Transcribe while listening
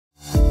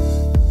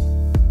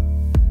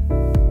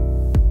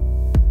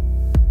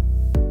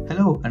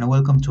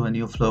welcome to a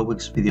new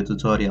Flowics video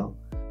tutorial.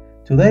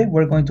 Today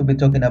we're going to be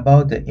talking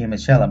about the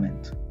image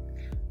element.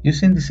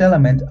 Using this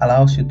element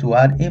allows you to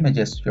add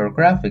images to your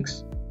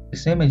graphics.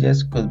 These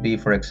images could be,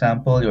 for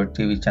example, your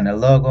TV channel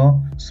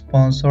logo,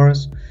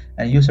 sponsors,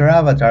 and user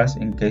avatars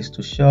in case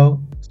to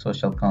show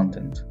social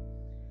content.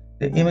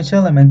 The image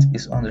element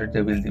is under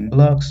the building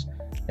blocks,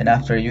 and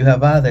after you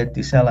have added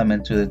this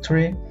element to the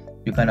tree,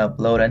 you can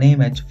upload an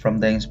image from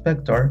the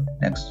inspector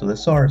next to the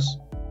source.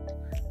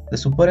 The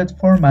supported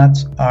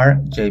formats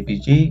are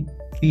JPG,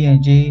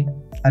 PNG,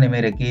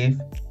 animated GIF,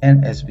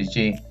 and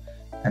SVG,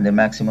 and the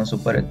maximum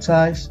supported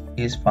size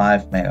is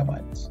 5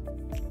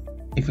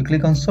 MB. If you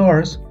click on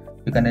Source,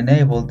 you can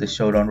enable the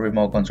Showdown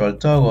Remote Control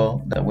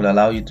toggle that will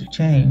allow you to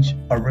change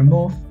or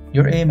remove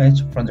your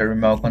image from the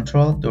remote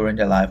control during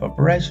the live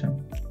operation.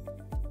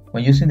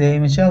 When using the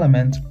image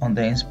element on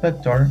the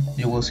inspector,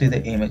 you will see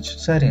the image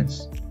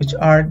settings, which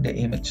are the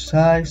image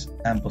size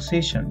and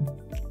position.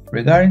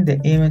 Regarding the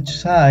image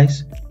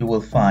size, you will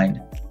find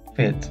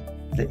Fit.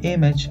 The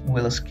image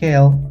will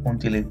scale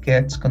until it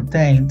gets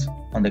contained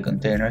on the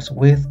container's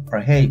width or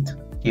height,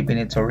 keeping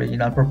its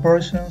original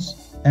proportions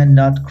and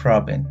not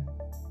cropping.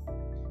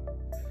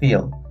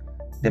 Fill.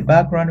 The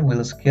background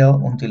will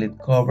scale until it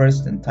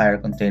covers the entire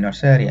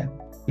container's area,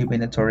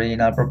 keeping its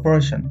original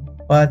proportion,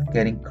 but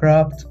getting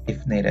cropped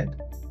if needed.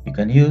 You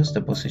can use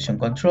the position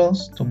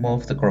controls to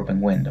move the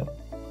cropping window.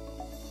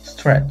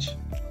 Stretch.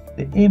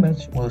 The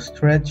image will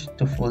stretch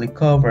to fully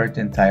cover the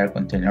entire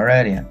container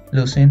area,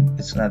 losing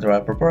its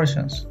natural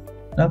proportions.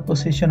 No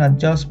position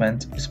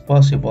adjustment is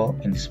possible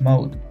in this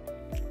mode.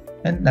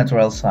 And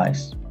natural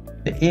size.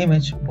 The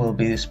image will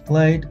be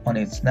displayed on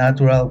its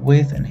natural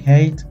width and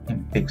height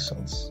in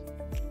pixels.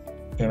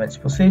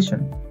 Image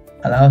position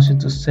allows you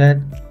to set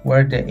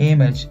where the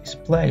image is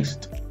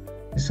placed.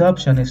 This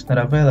option is not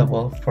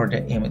available for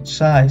the image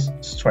size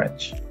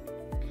stretch.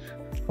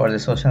 For the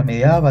social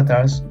media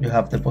avatars, you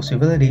have the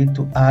possibility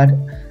to add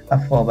a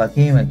fallback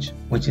image,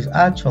 which is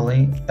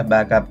actually a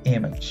backup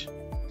image.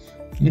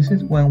 Use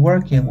it when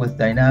working with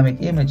dynamic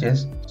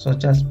images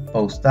such as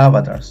post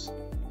avatars.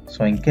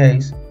 So in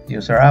case the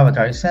user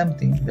avatar is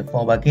empty, the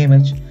fallback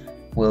image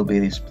will be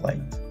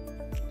displayed.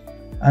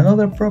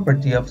 Another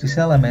property of this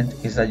element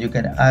is that you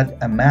can add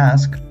a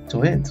mask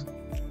to it.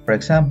 For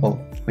example,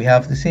 we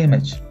have this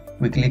image.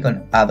 We click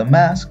on Add a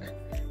Mask,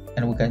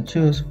 and we can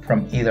choose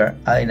from either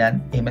adding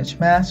an image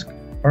mask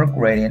or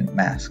gradient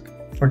mask.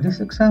 For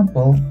this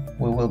example,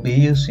 we will be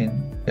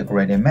using the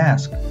gradient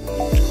mask.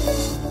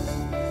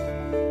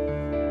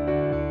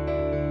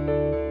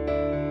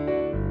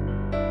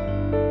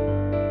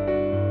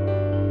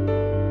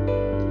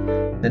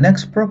 The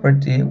next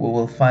property we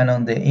will find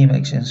on the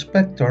image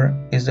inspector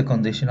is the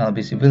conditional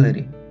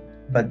visibility,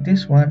 but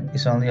this one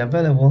is only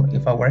available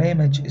if our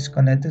image is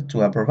connected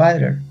to a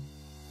provider.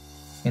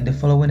 In the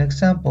following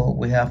example,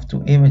 we have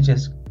two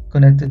images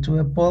connected to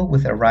a poll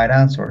with a right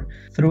answer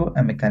through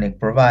a mechanic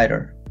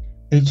provider.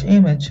 Each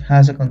image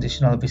has a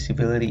conditional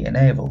visibility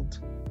enabled.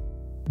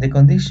 The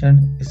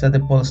condition is that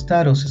the poll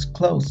status is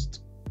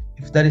closed.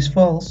 If that is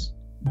false,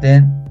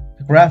 then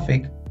the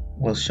graphic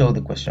will show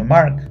the question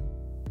mark.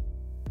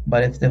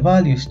 But if the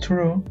value is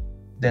true,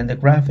 then the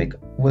graphic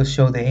will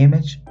show the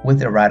image with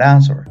the right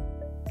answer.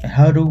 And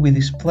how do we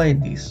display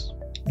this?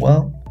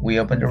 Well, we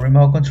open the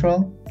remote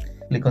control,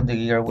 click on the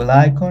gear wheel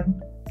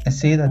icon, and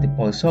see that the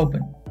poll is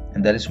open,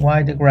 and that is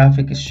why the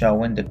graphic is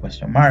showing the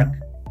question mark.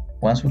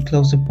 Once we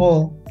close the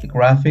poll, the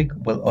graphic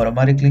will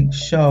automatically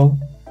show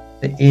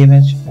the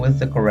image with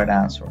the correct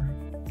answer.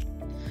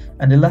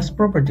 And the last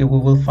property we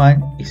will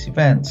find is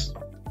events.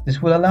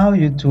 This will allow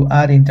you to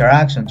add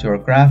interaction to your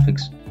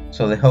graphics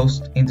so the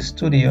host in the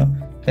studio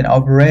can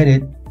operate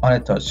it on a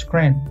touch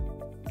screen.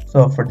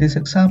 So for this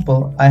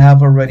example, I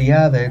have already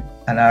added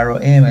an arrow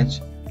image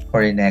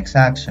for the next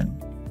action.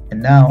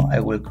 And now I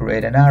will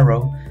create an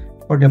arrow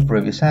for the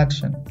previous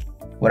action.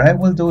 What I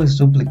will do is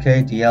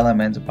duplicate the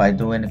element by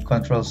doing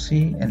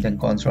Ctrl+C and then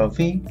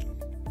Ctrl+V.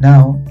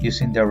 Now,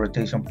 using the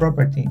rotation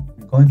property,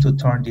 I'm going to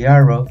turn the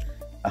arrow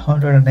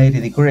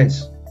 180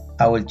 degrees.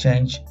 I will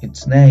change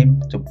its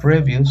name to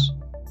Previous,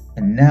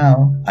 and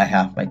now I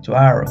have my two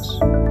arrows.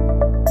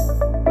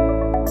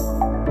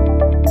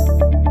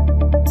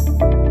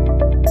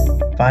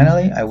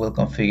 Finally, I will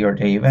configure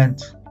the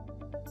event.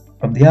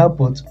 From the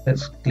output,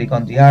 let's click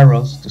on the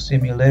arrows to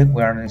simulate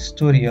we are in a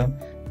studio,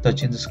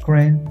 touching the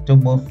screen to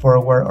move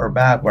forward or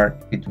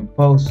backward between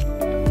posts.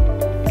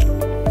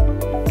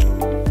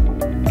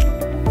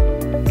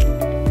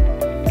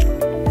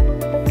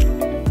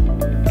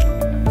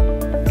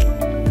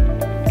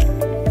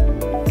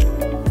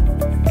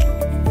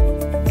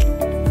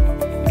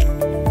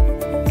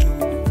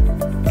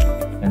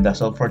 And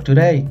that's all for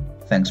today.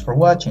 Thanks for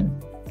watching.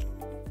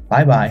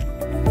 Bye bye.